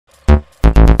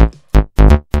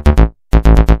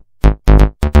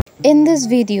In this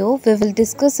video, we will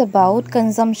discuss about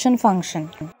consumption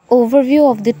function. Overview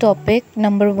of the topic.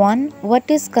 Number 1. What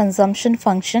is consumption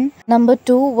function? Number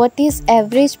 2. What is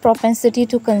average propensity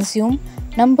to consume?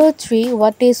 Number 3.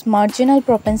 What is marginal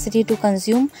propensity to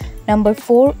consume? Number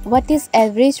 4. What is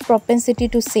average propensity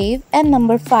to save? And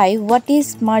number 5. What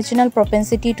is marginal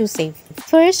propensity to save?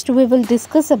 First, we will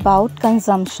discuss about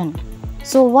consumption.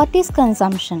 So, what is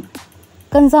consumption?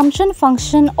 Consumption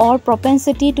function or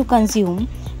propensity to consume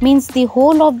means the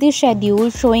whole of the schedule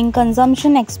showing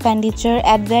consumption expenditure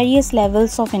at various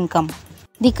levels of income.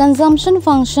 The consumption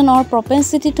function or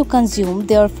propensity to consume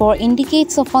therefore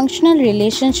indicates a functional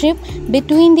relationship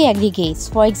between the aggregates,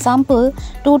 for example,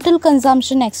 total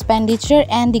consumption expenditure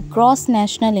and the gross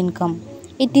national income.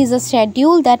 It is a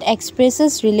schedule that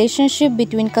expresses relationship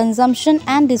between consumption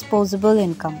and disposable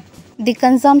income. The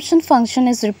consumption function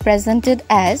is represented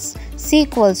as C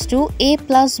equals to A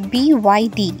plus B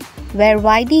YD, where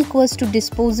YD equals to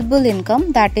disposable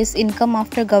income, that is income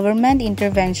after government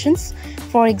interventions,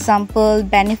 for example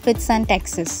benefits and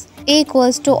taxes. A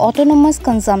equals to autonomous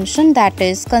consumption, that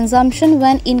is consumption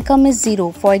when income is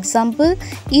zero, for example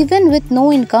even with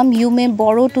no income you may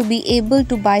borrow to be able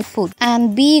to buy food.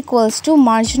 And B equals to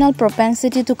marginal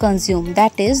propensity to consume,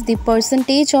 that is the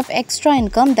percentage of extra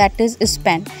income that is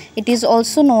spent. It is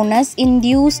also known as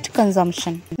induced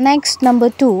consumption. Next,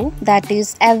 number 2, that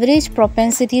is average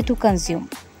propensity to consume.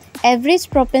 Average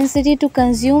propensity to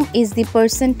consume is the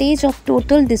percentage of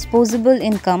total disposable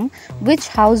income which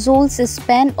households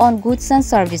spend on goods and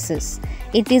services.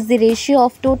 It is the ratio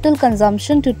of total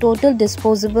consumption to total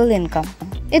disposable income.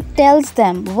 It tells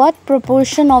them what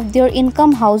proportion of their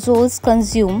income households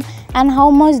consume and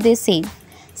how much they save.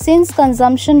 Since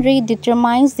consumption rate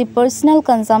determines the personal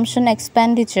consumption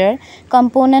expenditure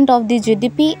component of the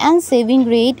GDP and saving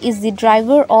rate is the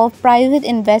driver of private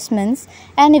investments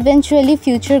and eventually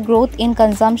future growth in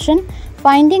consumption,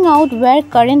 finding out where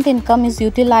current income is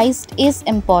utilized is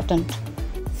important.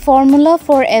 Formula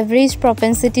for average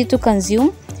propensity to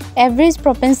consume. Average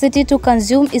propensity to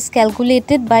consume is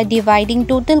calculated by dividing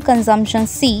total consumption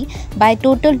C by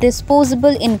total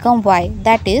disposable income Y,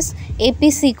 that is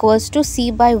APC equals to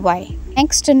C by Y.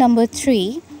 Next, number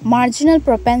 3, marginal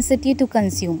propensity to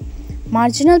consume.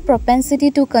 Marginal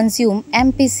propensity to consume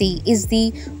MPC is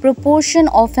the proportion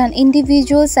of an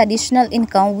individual's additional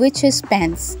income which he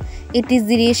spends. It is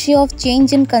the ratio of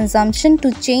change in consumption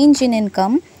to change in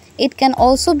income. It can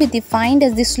also be defined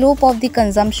as the slope of the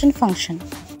consumption function.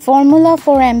 Formula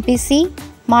for MPC.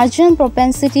 Marginal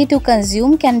propensity to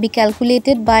consume can be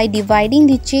calculated by dividing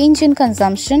the change in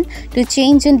consumption to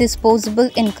change in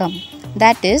disposable income.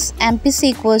 That is MPC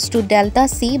equals to delta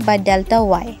C by delta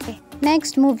Y.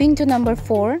 Next, moving to number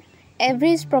 4,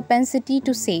 average propensity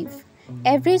to save.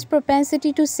 Average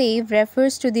propensity to save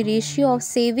refers to the ratio of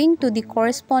saving to the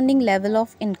corresponding level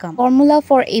of income. Formula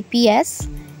for APS.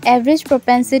 Average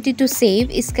propensity to save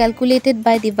is calculated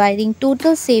by dividing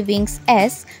total savings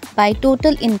S by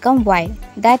total income Y,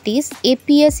 that is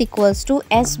APS equals to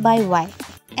S by Y.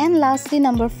 And lastly,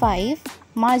 number 5,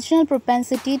 marginal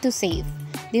propensity to save.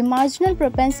 The marginal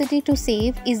propensity to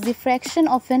save is the fraction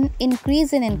of an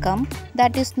increase in income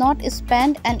that is not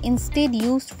spent and instead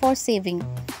used for saving.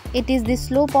 It is the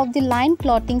slope of the line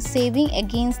plotting saving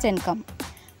against income.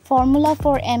 Formula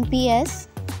for MPS.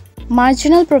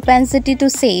 Marginal propensity to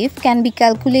save can be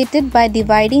calculated by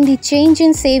dividing the change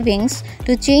in savings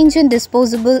to change in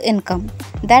disposable income.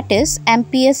 That is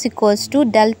MPS equals to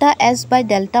delta S by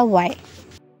delta Y.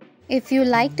 If you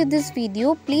liked this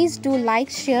video, please do like,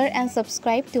 share and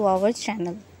subscribe to our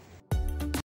channel.